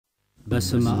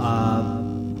በስመ አብ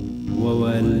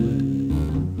ወወልድ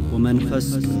ወመንፈስ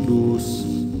ቅዱስ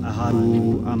አሐዱ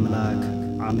አምላክ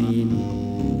አሜን።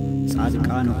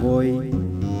 ጻድቃን ሆይ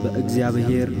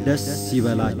በእግዚአብሔር ደስ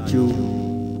ይበላችሁ፣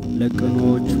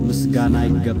 ለቅኖች ምስጋና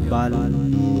ይገባል።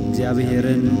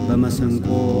 እግዚአብሔርን በመሰንቆ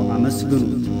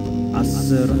አመስግኑት፣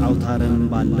 10 አውታርም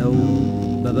ባለው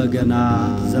በበገና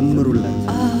ዘምሩለት።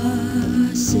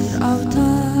 10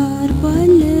 አውታር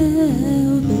ባለው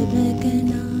በበገና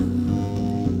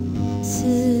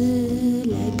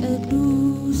ስለ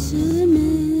ቅዱስ ስም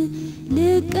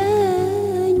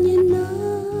ልቀኝና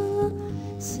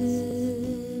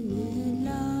ስምን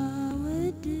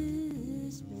ላወድስ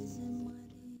በዝማሬ።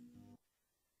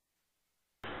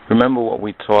 Remember what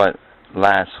we taught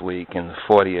last week in the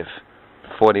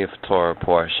 40th Torah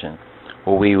portion,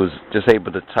 where we was just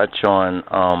able to touch on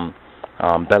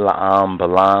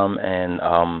Balaam, and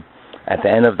at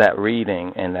the end of that reading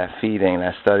and that feeding,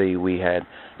 that study, we had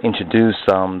introduced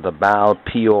the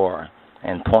BAAL-PEOR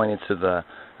and pointed to the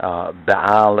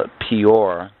BAAL-PEOR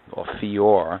or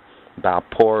Fior,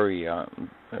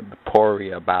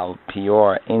 BAAL-PEOR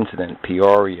incident,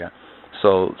 Peoria,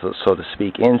 so to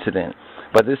speak, incident.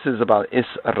 But this is about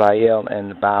Israel and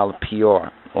BAAL-PEOR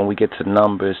when we get to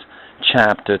Numbers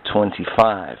chapter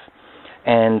 25.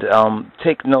 And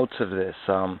take notes of this,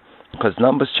 because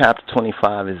Numbers chapter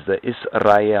 25 is the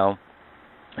Israel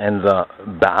and the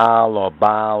Baal or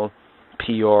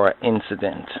BAAL-PEOR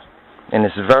incident. And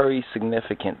it's very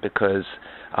significant because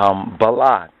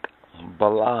Balak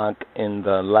in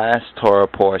the last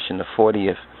Torah portion, the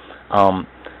 40th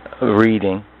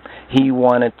reading, he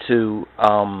wanted to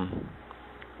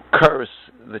curse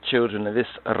the children of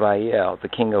Israel.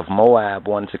 The king of Moab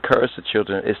wanted to curse the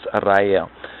children of Israel.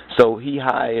 So he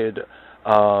hired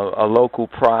a local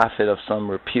prophet of some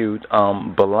repute,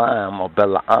 Balaam,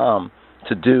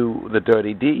 to do the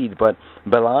dirty deed. But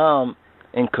Balaam,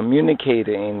 in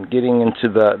communicating and getting into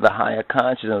the higher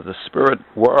consciousness of the spirit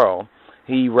world,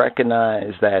 he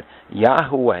recognized that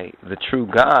Yahweh, the true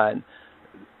God,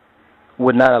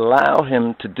 would not allow him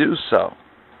to do so.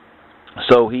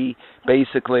 So he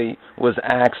basically was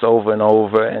asked over and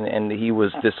over, and he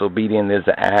was disobedient. There's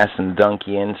the ass and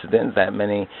donkey incident that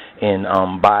many in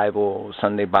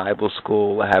Sunday Bible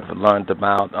school have learned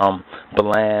about,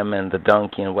 Balaam and the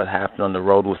donkey and what happened on the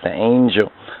road with the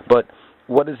angel. But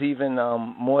what is even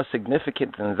more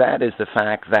significant than that is the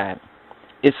fact that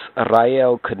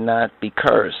Israel could not be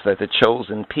cursed, that the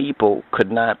chosen people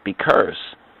could not be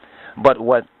cursed. But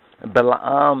what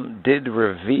Balaam did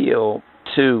reveal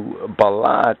to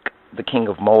Balak, the king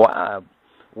of Moab,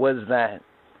 was that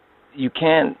you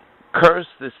can't curse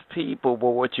this people,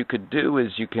 but what you could do is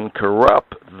you can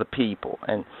corrupt the people.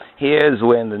 And here's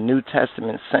where in the New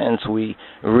Testament sense we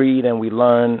read and we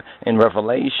learn in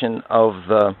Revelation of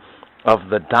the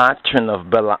doctrine of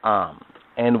Balaam.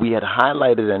 And we had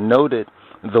highlighted and noted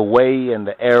the way and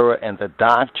the error and the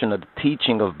doctrine of the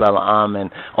teaching of Balaam, and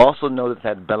also noted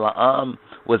that Balaam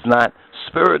was not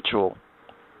spiritual.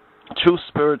 True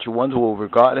spiritual ones will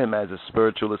regard him as a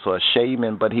spiritualist or a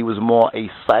shaman, but he was more a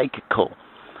psychical.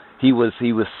 He was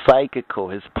psychical.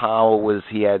 His power was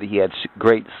he had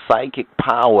great psychic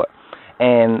power,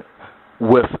 and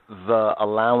with the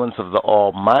allowance of the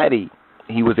Almighty,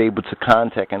 he was able to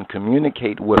contact and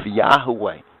communicate with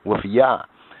Yahweh, with Yah,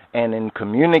 and in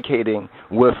communicating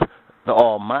with the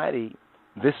Almighty,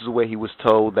 this is where he was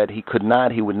told that he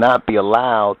would not be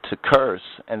allowed to curse,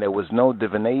 and there was no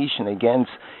divination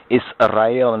against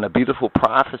Israel, and a beautiful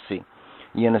prophecy,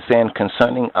 you understand,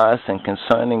 concerning us and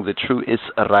concerning the true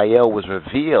Israel was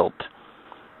revealed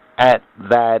at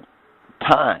that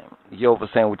time. You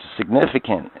understand, which is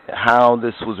significant, how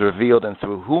this was revealed and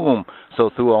through whom. So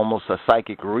through almost a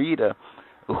psychic reader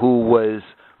who was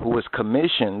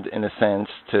commissioned, in a sense,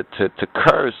 to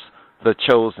curse the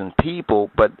chosen people,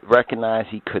 but recognized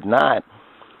he could not.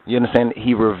 You understand?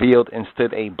 He revealed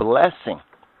instead a blessing.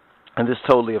 And this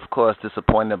totally, of course,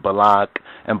 disappointed Balak,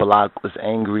 and Balak was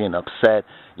angry and upset,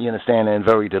 you understand, and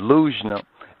very delusional,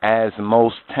 as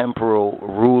most temporal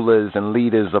rulers and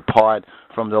leaders, apart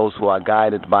from those who are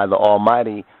guided by the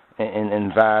Almighty, and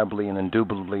invariably and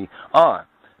indubitably are.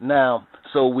 Now,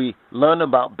 so we learn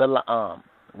about Balaam.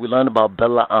 We learned about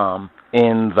Balaam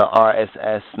in the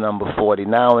RSS number 40.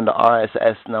 Now in the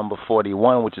RSS number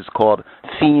 41, which is called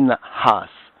PHINEHAS.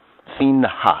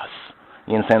 PHINEHAS.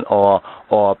 You understand? Or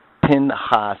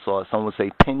PINCHAS, or some would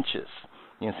say PINCHAS.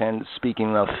 You understand?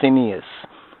 Speaking of Phineas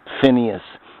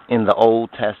in the Old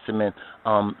Testament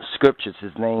scriptures.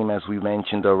 His name, as we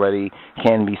mentioned already,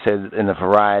 can be said in a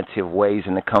variety of ways,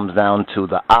 and it comes down to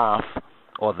the Af,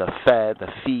 or the Fe, the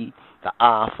Fi, the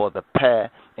af or the peh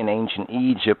in ancient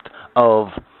Egypt of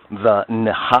the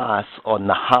nehas or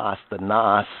nahas, the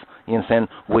nas, you understand,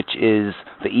 which is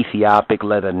the Ethiopic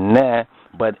letter ne,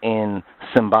 but in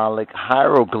symbolic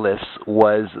hieroglyphs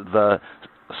was the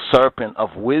serpent of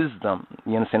wisdom,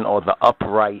 you understand, or the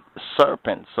upright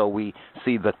serpent. So we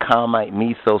see the Kamite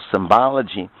mythos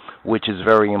symbology, which is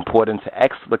very important to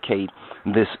explicate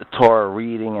this Torah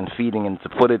reading and feeding and to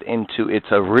put it into its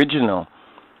original,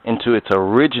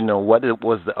 what it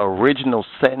was the original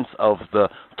sense of the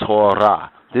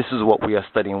Torah. This is what we are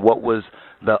studying. What was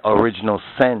the original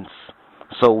sense?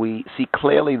 So we see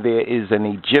clearly there is an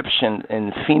Egyptian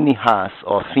in PHINEHAS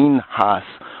or PHINEHAS.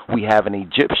 We have an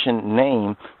Egyptian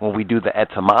name when we do the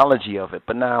etymology of it.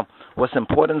 But now, what's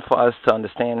important for us to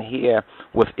understand here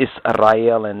with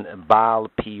Israel and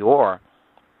BAAL-PEOR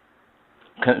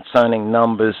concerning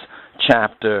Numbers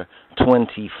chapter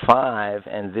 25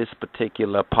 and this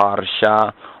particular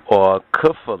parsha or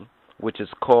kufl, which is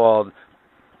called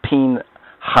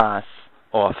PINCHAS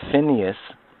or PHINEHAS,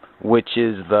 which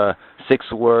is the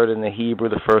sixth word in the Hebrew,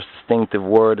 the first distinctive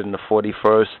word in the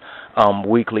 41st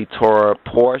weekly Torah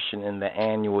portion in the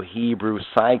annual Hebrew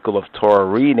cycle of Torah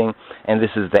reading, and this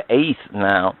is the eighth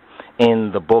now in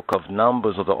the book of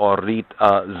Numbers, of the Orit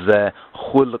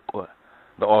Zehulqah.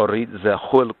 The Orit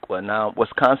Zehulqah. Now,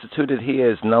 what's constituted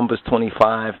here is Numbers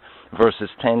 25, verses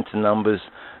 10 to Numbers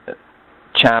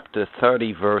chapter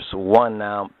 30, verse 1.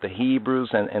 Now, the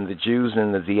Hebrews and the Jews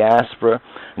in the diaspora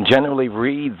generally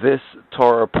read this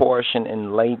Torah portion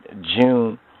in late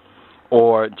June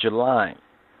or July.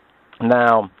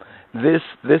 Now, this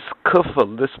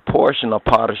kufl, this portion of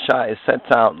parashah, it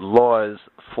sets out laws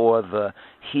for the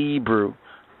Hebrew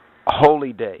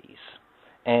holy days.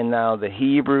 And now the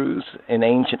Hebrews in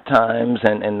ancient times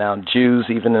and now Jews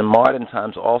even in modern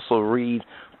times also read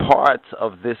parts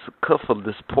of this kufl,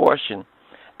 this portion,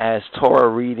 as Torah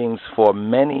readings for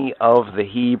many of the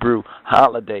Hebrew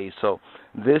holidays. So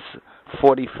this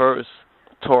 41st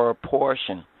Torah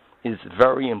portion is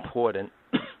very important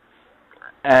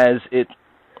as it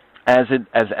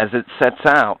sets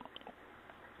out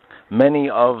many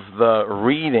of the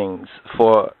readings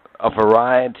for a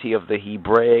variety of the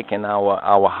Hebraic and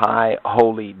our high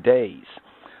holy days.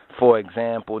 For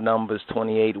example, Numbers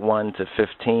 28, 1 to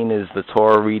 15 is the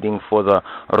Torah reading for the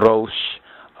Rosh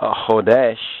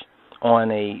Chodesh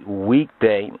on a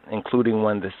weekday, including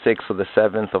when the 6th or the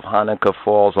 7th of Hanukkah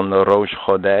falls on the Rosh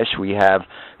Chodesh. We have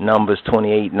Numbers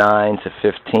 28, 9 to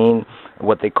 15,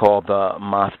 what they call the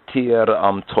Maftir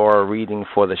Torah reading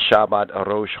for the Shabbat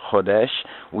Rosh Chodesh.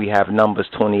 We have Numbers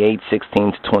 28,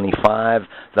 16 to 25,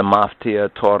 the Maftir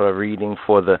Torah reading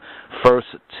for the first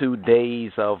 2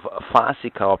 days of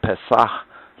Fasika or Pesach,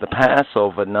 the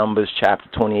Passover. Numbers chapter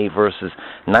 28, verses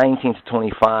 19 to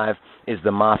 25 is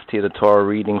the Maftir, the Torah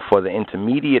reading for the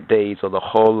intermediate days, or the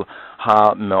Chol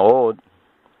HaMeod,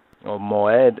 or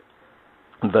Moed,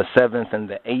 the 7th and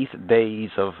the 8th days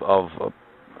of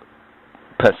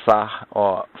Pesach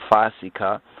or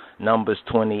Fasika. Numbers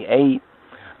 28,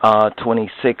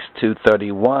 26 to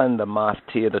 31, the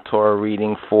Maftir, the Torah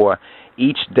reading for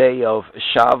each day of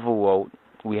Shavuot.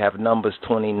 We have Numbers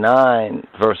 29,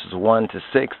 verses 1 to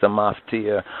 6, the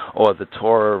Maftir, or the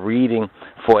Torah reading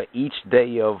for each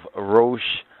day of Rosh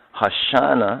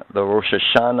Hashanah, the Rosh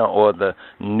Hashanah, or the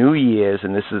New Year's,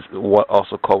 and this is what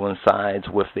also coincides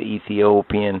with the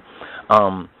Ethiopian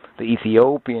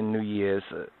New Year's,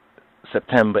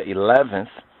 September 11th.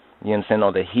 You understand,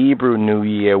 or the Hebrew New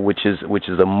Year, which is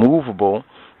a movable.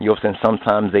 You understand,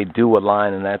 sometimes they do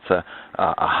align, and that's a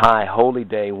high holy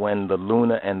day when the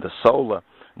lunar and the solar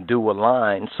do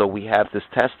align. So we have this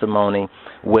testimony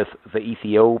with the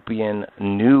Ethiopian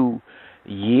New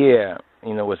Year.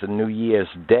 You know, it's a New Year's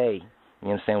Day. You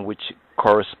understand, which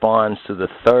corresponds to the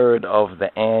third of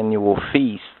the annual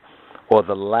feast, or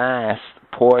the last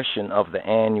portion of the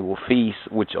annual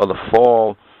feast, which are the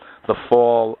fall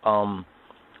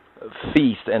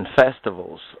feast and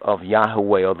festivals of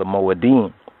Yahweh, or the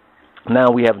Moedim.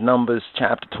 Now we have Numbers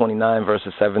chapter 29,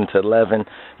 verses 7 to 11,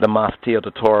 the Maftir,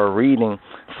 the Torah reading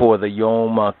for the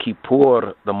Yom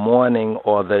Kippur, the morning,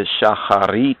 or the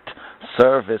Shacharit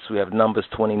service. We have Numbers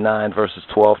 29, verses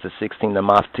 12 to 16, the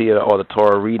Maftir, or the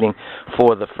Torah reading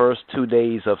for the first 2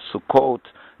 days of Sukkot.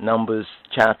 Numbers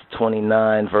chapter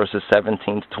 29, verses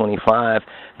 17 to 25,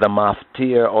 the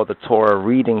Maftir, or the Torah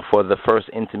reading for the first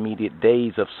intermediate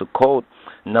days of Sukkot.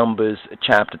 Numbers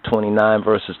chapter 29,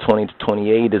 verses 20 to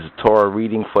 28 is a Torah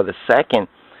reading for the second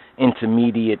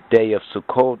intermediate day of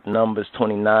Sukkot, Numbers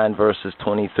 29 verses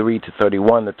 23 to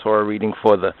 31, the Torah reading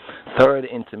for the third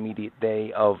intermediate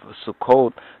day of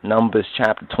Sukkot, Numbers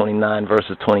chapter 29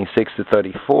 verses 26 to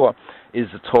 34, is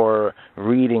the Torah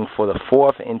reading for the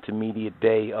fourth intermediate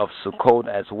day of Sukkot,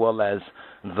 as well as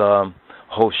the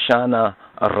Hoshana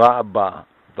Rabbah,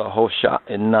 the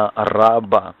Hoshana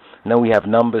Rabbah. Then we have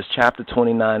Numbers chapter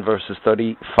 29 verses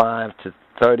 35 to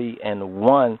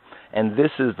 31, and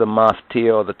this is the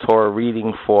maftir, or the Torah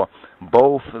reading for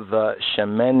both the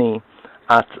Shemini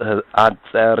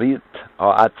Atzerit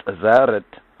or Atzeret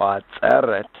or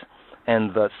Atzeret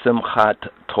and the Simchat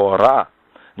Torah.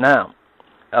 Now,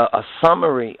 a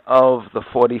summary of the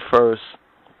 41st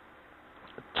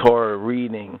Torah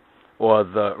reading, or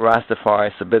the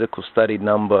Rastafari Sabbatical study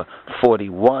number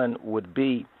 41, would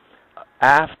be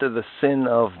after the Sin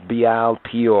of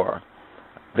BAAL-PEOR.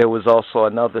 There was also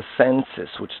another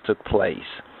census which took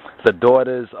place. The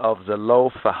daughters of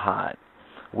Zelophehad.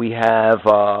 We have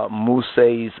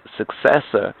Muse's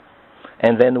successor,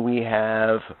 and then we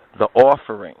have the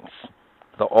offerings.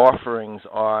 The offerings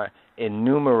are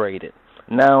enumerated.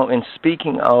 Now, in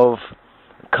speaking of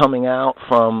coming out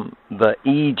from the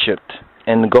Egypt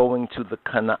and going to the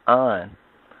Canaan,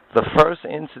 the first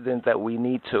incident that we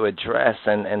need to address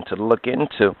and to look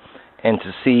into and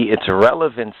to see its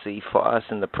relevancy for us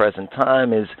in the present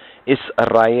time is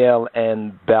Israel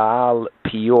and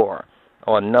Baal-PEOR,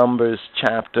 or Numbers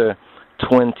chapter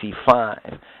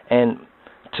 25. And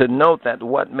to note that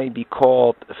what may be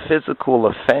called physical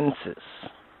offenses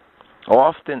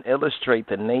often illustrate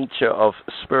the nature of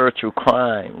spiritual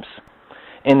crimes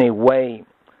in a way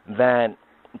that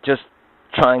just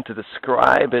trying to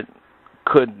describe it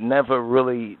could never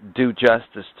really do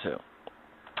justice to.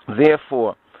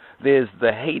 Therefore, there's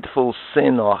the hateful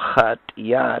sin or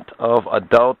chatiyat of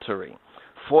adultery.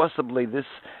 Forcibly, this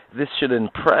should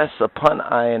impress upon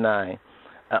I and I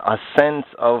a sense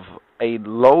of a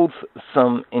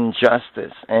loathsome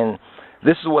injustice, and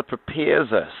this is what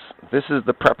prepares us. This is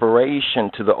the preparation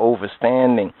to the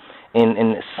overstanding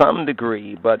in some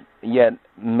degree, but yet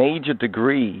major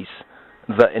degrees,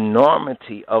 the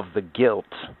enormity of the guilt,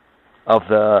 of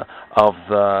the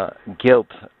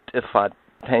guilt,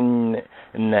 tifatenet,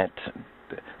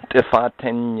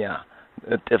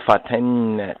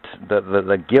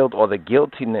 the guilt or the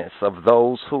guiltiness of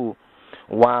those who,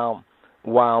 while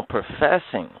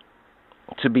professing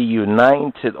to be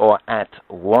united or at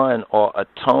one or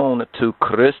atone to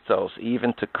Christos,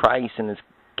 even to Christ and his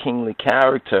kingly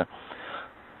character,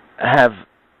 have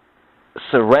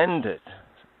surrendered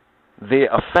their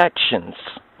affections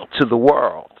to the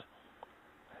world.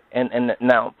 And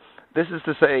now, this is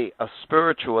to say a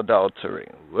spiritual adultery.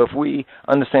 If we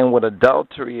understand what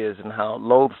adultery is and how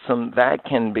loathsome that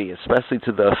can be, especially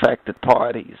to the affected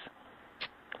parties,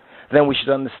 then we should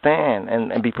understand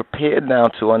and be prepared now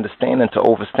to understand and to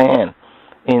overstand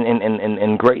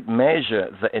in great measure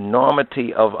the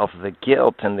enormity of the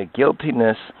guilt and the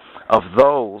guiltiness of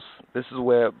those. This is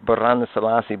where Haile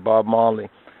Selassie Bob Marley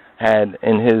had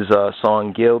in his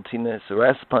song Guiltiness,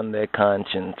 rest upon their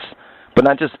conscience. But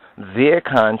not just their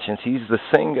conscience, he's the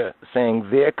singer saying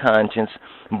their conscience,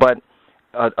 but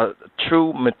a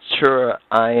true mature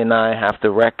I and I have to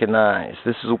recognize.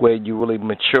 This is where you really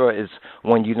mature, is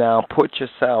when you now put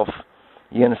yourself,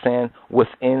 you understand,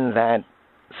 within that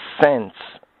sense,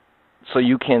 so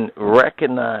you can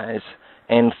recognize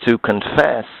and to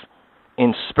confess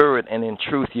in spirit and in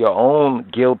truth your own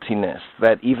guiltiness,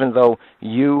 that even though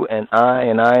you and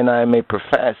I may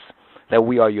profess that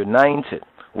we are united,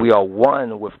 we are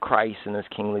one with Christ and his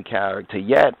kingly character,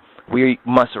 yet we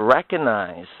must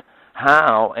recognize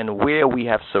how and where we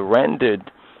have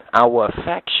surrendered our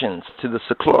affections to the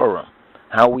seclorum,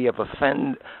 how we have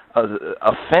offended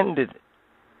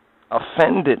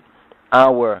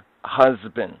our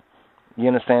husband, you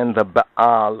understand, the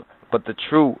Baal, but the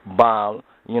true Baal,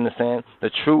 you understand, the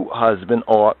true husband,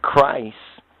 or Christ,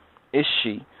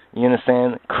 Ishi, you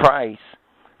understand, Christ,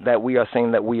 that we are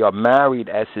saying that we are married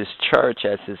as his church,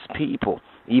 as his people,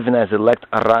 even as elect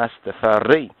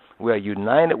Rastafari. We are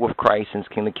united with Christ and his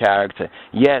kingly character.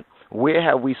 Yet, where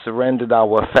have we surrendered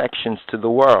our affections to the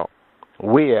world?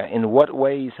 Where, in what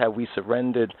ways have we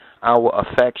surrendered our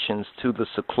affections to the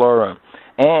seclorum?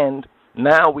 And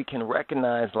now we can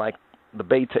recognize, like the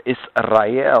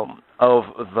Beta-ISRAEL of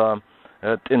the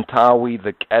Intawi,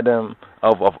 the Kedem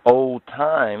of old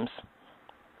times,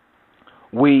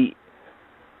 we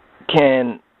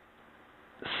can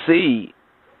see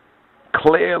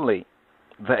clearly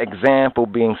the example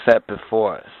being set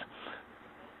before us.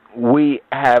 We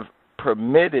have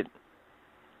permitted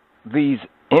these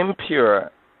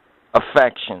impure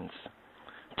affections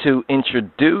to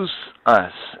introduce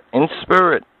us in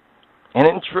spirit and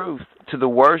in truth to the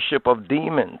worship of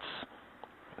demons.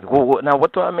 Well, now,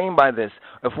 what do I mean by this?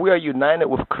 If we are united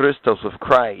with Christos, with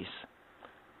Christ,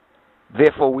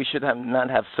 therefore we should not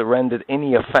have surrendered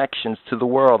any affections to the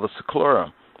world, the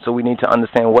secularum. So we need to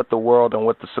understand what the world and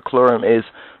what the secularum is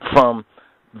from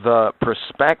the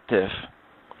perspective,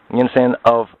 you understand,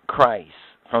 of Christ,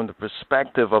 from the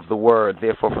perspective of the Word,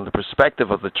 therefore from the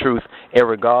perspective of the truth,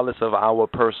 irregardless of our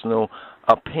personal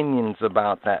opinions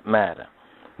about that matter.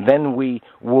 Then we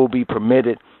will be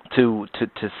permitted to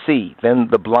see. Then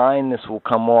the blindness will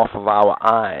come off of our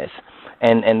eyes,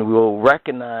 and we'll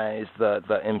recognize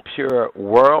the impure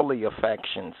worldly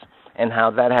affections and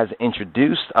how that has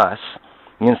introduced us,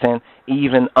 you understand,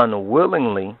 even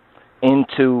unwillingly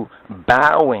into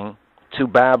bowing to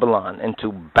Babylon and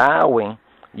to bowing,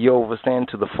 you understand,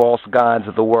 to the false gods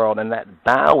of the world. And that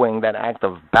bowing, that act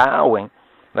of bowing,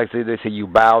 like they say you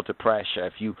bow to pressure.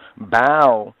 If you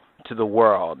bow to the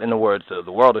world, in other words,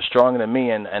 the world is stronger than me,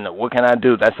 and what can I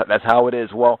do? That's how it is.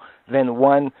 Well, then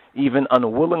one even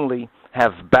unwillingly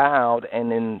have bowed,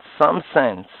 and in some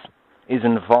sense is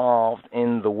involved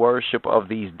in the worship of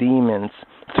these demons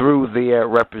through their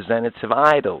representative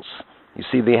idols. You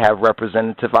see, they have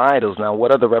representative idols. Now,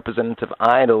 what are the representative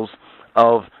idols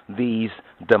of these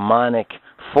demonic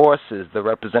forces? The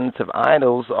representative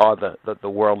idols are the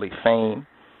worldly fame,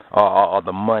 or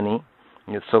the money,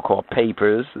 the so-called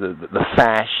papers, the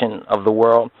fashion of the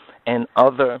world, and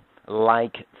other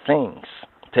like things.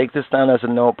 Take this down as a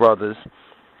note, brothers,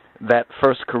 that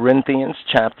 1 Corinthians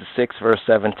chapter 6, verse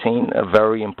 17, a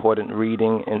very important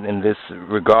reading in this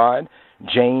regard.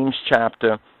 James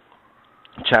chapter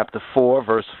 4,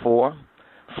 verse 4.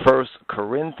 1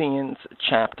 Corinthians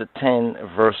chapter 10,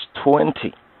 verse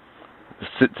 20.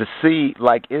 To see,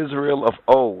 like Israel of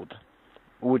old,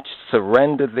 which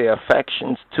surrendered their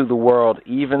affections to the world,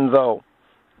 even though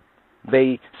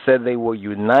they said they were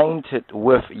united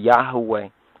with Yahweh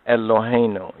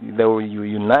Eloheinu. They were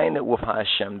united with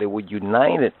Hashem. They were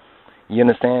united, you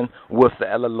understand, with the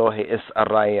Elohe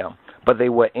Israel. But they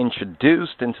were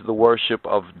introduced into the worship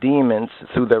of demons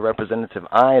through their representative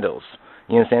idols.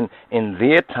 You understand? In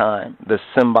their time, the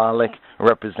symbolic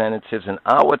representatives. In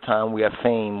our time, we have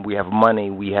fame, we have money,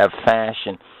 we have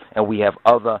fashion, and we have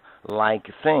other like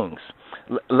things.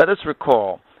 Let us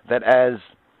recall that as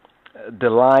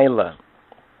Delilah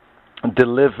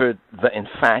delivered the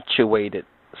infatuated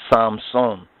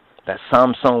Samson, that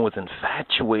Samson was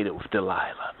infatuated with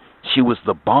Delilah. She was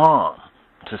the bomb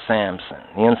to Samson.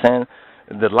 You understand?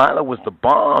 Delilah was the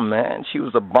bomb, man. She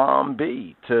was a bomb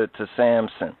bee to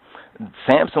Samson.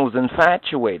 Samson was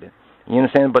infatuated. You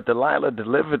understand? But Delilah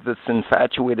delivered this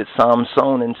infatuated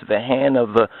Samson into the hand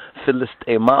of the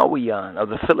Philistemawian, of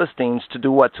the Philistines, to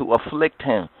do what? To afflict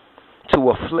him. To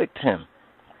afflict him.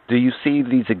 Do you see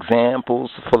these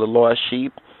examples for the lost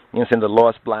sheep? You understand, the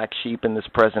lost black sheep in this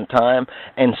present time?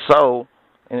 And so,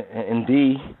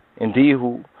 indeed,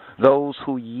 those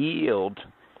who yield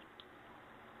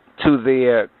to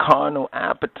their carnal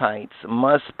appetites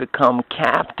must become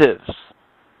captives,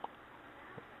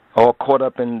 or caught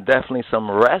up in definitely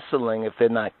some wrestling. If they're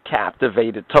not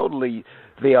captivated totally,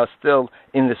 they are still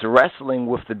in this wrestling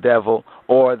with the devil,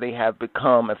 or they have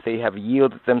become, if they have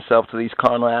yielded themselves to these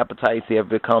carnal appetites, they have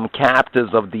become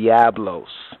captives of Diablos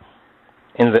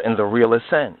in the realest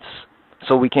sense.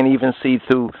 So we can even see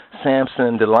through Samson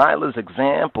and Delilah's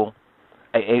example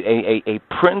a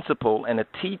principle and a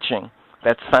teaching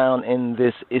that's found in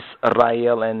this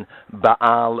Israel and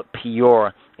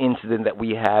Baal-PEOR incident that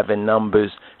we have in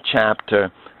Numbers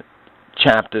chapter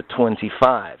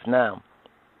 25. Now,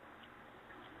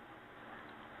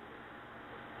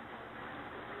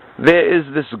 there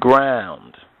is this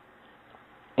ground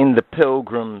in the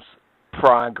Pilgrim's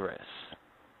Progress.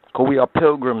 Because we are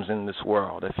pilgrims in this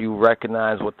world, if you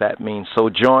recognize what that means.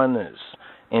 Sojourners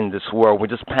in this world. We're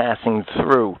just passing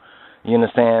through. You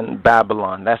understand?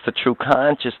 Babylon. That's the true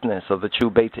consciousness of the true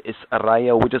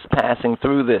Beta-ISRAEL. We're just passing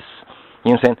through this.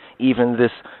 You understand? Even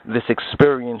this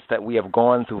experience that we have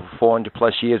gone through for 400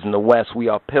 plus years in the West, we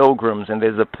are pilgrims, and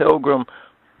there's a pilgrim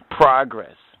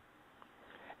progress.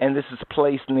 And this is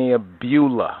placed near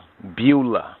Beulah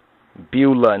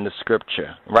in the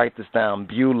scripture. Write this down.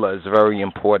 Beulah is very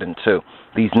important too.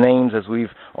 These names, as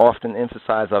we've often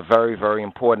emphasized, are very, very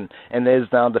important. And there's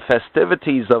now the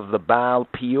festivities of the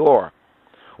Baal-PEOR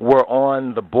were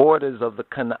on the borders of the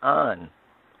Canaan.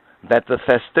 That the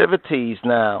festivities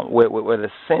now, where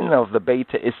the sin of the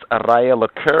Beta-ISRAEL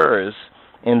occurs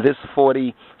in this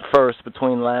 41st,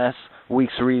 between last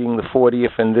week's reading, the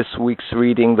 40th, and this week's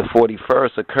reading, the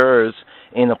 41st, occurs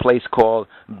in a place called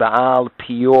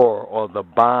BAAL-PEOR, or the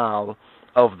Baal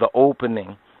of the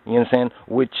opening. You understand?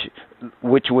 Which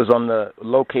was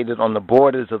located on the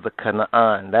borders of the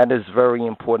Canaan. That is very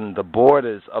important. The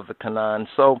borders of the Canaan.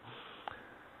 So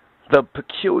the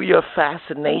peculiar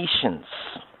fascinations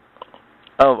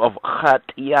of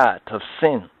Khatiyat, of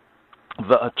sin,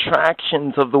 the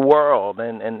attractions of the world,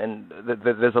 and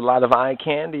there's a lot of eye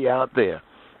candy out there.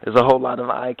 There's a whole lot of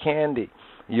eye candy.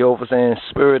 You understand?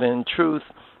 Spirit and truth.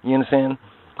 You understand?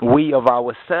 We of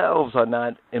ourselves are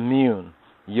not immune.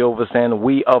 You understand?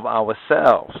 We of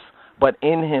ourselves, but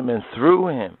in Him and through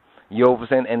Him. You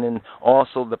understand? And then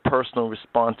also the personal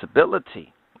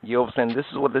responsibility. You understand? This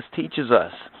is what this teaches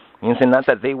us. You understand? Not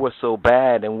that they were so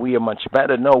bad and we are much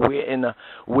better. No, we're in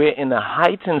a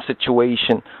heightened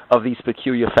situation of these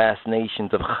peculiar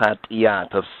fascinations of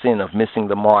Khatiyat, of sin, of missing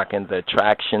the mark, and the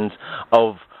attractions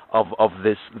of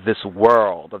this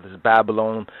world, of this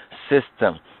Babylon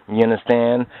system. You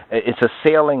understand? It's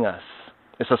assailing us.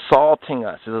 It's assaulting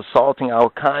us. It's assaulting our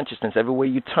consciousness everywhere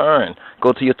you turn.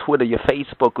 Go to your Twitter, your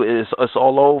Facebook. It's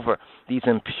all over. These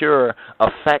impure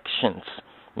affections.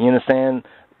 You understand?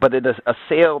 But it has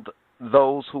assailed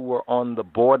those who were on the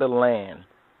borderland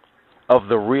of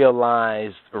the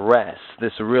realized rest,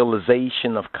 this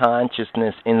realization of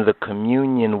consciousness in the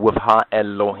communion with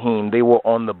Ha-Elohim. They were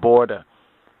on the border.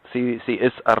 See,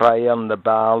 Israel, the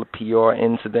BAAL-PEOR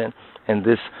incident, and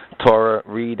this Torah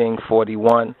reading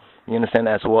 41. You understand?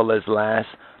 As well as last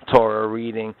Torah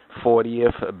reading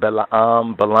 40th,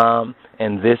 Balaam,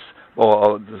 and this,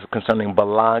 or concerning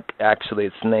Balak, actually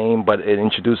its name, but it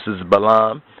introduces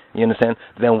Balaam. You understand?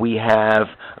 Then we have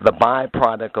the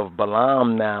byproduct of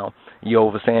Balaam now. You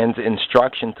understand?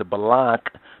 Instruction to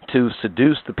Balak to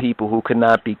seduce the people who could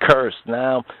not be cursed.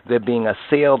 Now they're being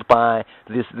assailed by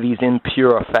these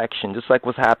impure affections, just like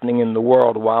what's happening in the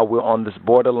world while we're on this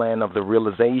borderland of the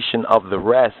realization of the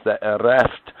rest, the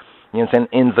ereft, you understand,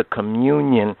 in the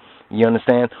communion, you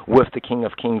understand, with the King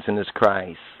of Kings and His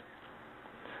Christ.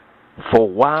 For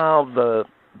while the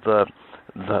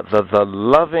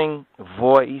loving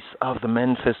voice of the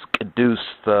Memphis Kedus,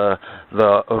 the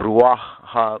Ruach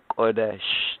HaKodesh,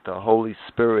 the Holy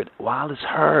Spirit, while it's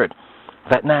heard,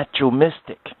 that natural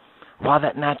mystic, while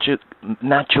that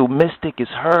natural mystic is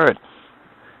heard,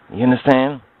 you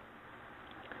understand?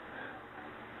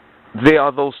 There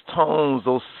are those tones,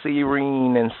 those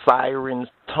serene and siren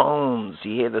tones.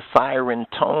 You hear the siren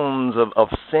tones of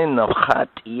sin, of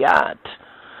Khatiyat.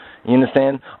 You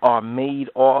understand? Are made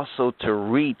also to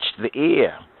reach the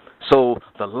ear. So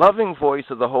the loving voice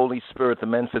of the Holy Spirit, the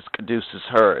Memphis Kedus, is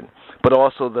heard. But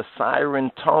also the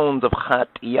siren tones of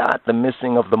Khatiyat, the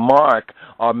missing of the mark,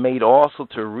 are made also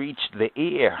to reach the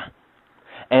ear.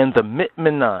 And the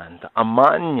Mitmenan, the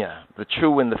Amanya, the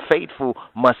true and the faithful,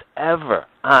 must ever,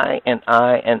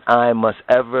 I must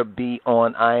ever be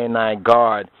on I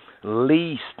guard,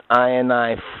 lest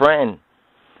I friend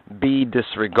be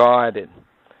disregarded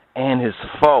and his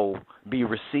foe be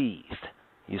received.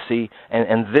 You see,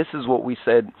 and this is what we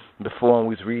said before, and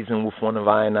we was reasoning with one of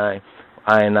I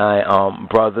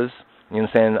brothers. You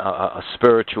understand? A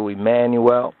spiritual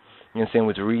Emmanuel. You understand?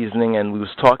 Was reasoning, and we was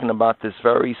talking about this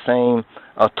very same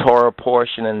Torah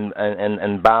portion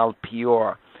and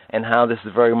BAAL-PEOR, and how this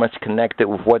is very much connected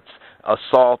with what's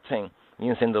assaulting, you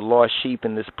understand, the lost sheep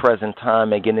in this present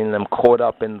time, and getting them caught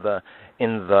up in the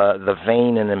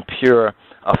vain and impure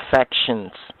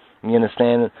affections, you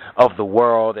understand, of the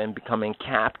world, and becoming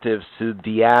captives to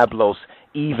Diablos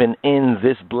even in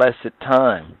this blessed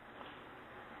time.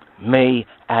 May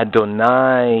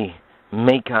Adonai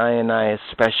make I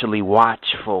especially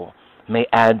watchful. May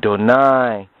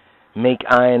Adonai make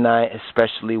I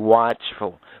especially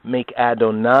watchful. Make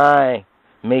Adonai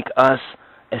make us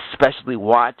especially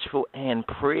watchful and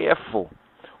prayerful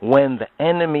when the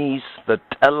enemies, the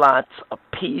Telat's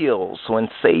appeals, when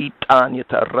Satan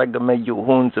Yataregame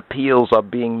Yuhun's appeals are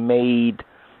being made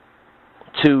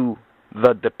to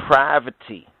the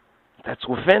depravity that's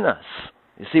within us.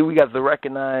 You see, we got to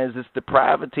recognize this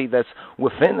depravity that's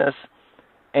within us,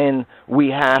 and we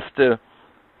have to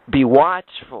be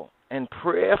watchful and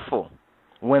prayerful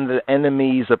when the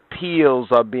enemy's appeals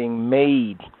are being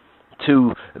made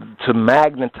to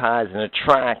magnetize and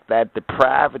attract that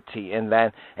depravity and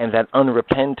that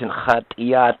unrepentant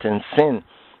Khatiyat and sin,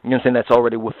 you understand, that's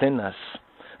already within us.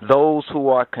 Those who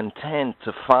are content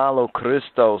to follow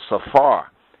Christos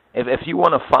afar. If you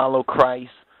want to follow Christ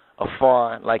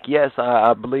afar, like, yes,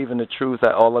 I believe in the truth,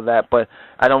 all of that, but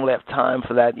I don't really have time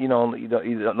for that. You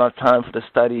don't have time for the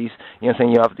studies. You know what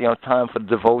I'm saying? You have time for the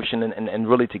devotion and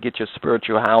really to get your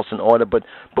spiritual house in order. But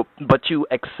you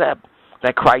accept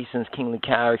that Christ and His kingly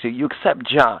character. You accept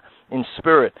Jah in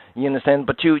spirit, you understand?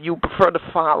 But you prefer to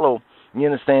follow, you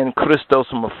understand, Christos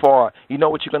from afar. You know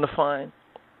what you're going to find?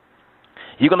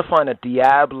 You're going to find that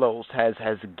Diablos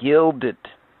has gilded,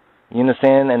 you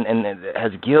understand, and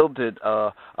has gilded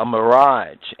a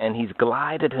mirage, and he's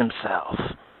glided himself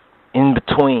in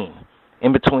between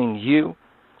you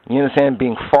understand,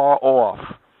 being far off,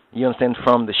 you understand,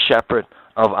 from the shepherd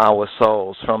of our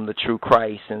souls, from the true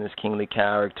Christ and his kingly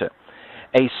character.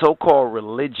 A so-called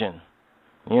religion,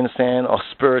 you understand, or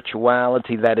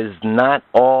spirituality that is not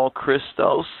all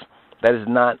Christos, that is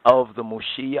not of the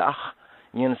Moshiach,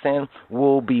 you understand,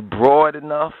 will be broad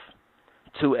enough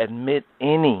to admit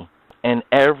any and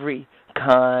every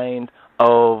kind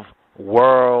of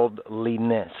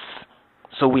worldliness.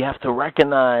 So we have to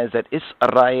recognize that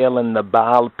Israel and the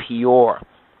BAAL-PEOR,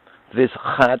 this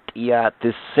chatiyat,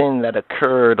 this sin that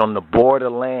occurred on the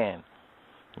borderland,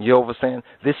 you understand,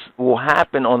 this will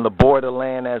happen on the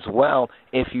borderland as well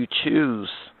if you choose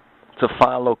to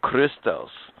follow Christos,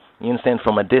 you understand,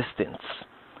 from a distance.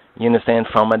 You understand,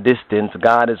 from a distance.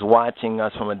 God is watching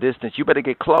us from a distance. You better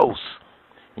get close.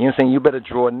 You understand, you better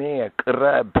draw near.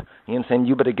 Qrab. You understand,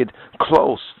 you better get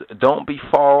close. Don't be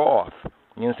far off.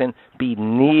 You understand, be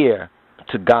near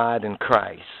to God in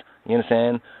Christ. You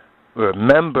understand,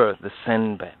 remember the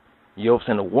sinbad. You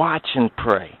understand, watch and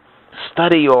pray.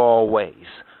 Study always.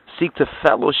 Seek to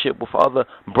fellowship with other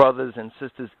brothers and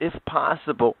sisters if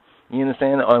possible. You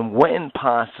understand, and when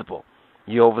possible.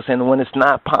 You understand, when it's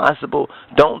not possible,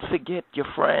 don't forget your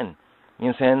friend. You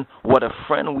understand, what a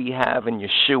friend we have in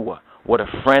Yeshua. What a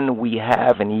friend we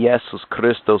have in Jesus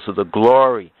Christos, to the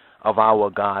glory of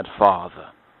our God Father.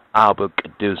 Abba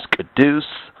Kadus,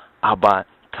 Abba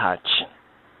Tachin.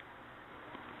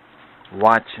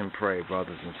 Watch and pray,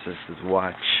 brothers and sisters.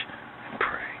 Watch and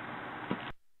pray.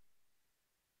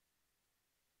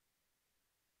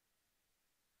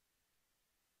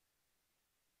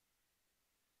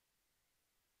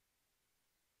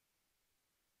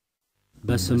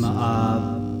 በስመ አብ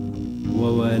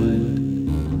ወወልድ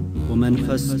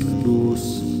ወመንፈስ ቅዱስ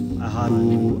አሐዱ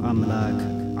አምላክ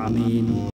አሜን።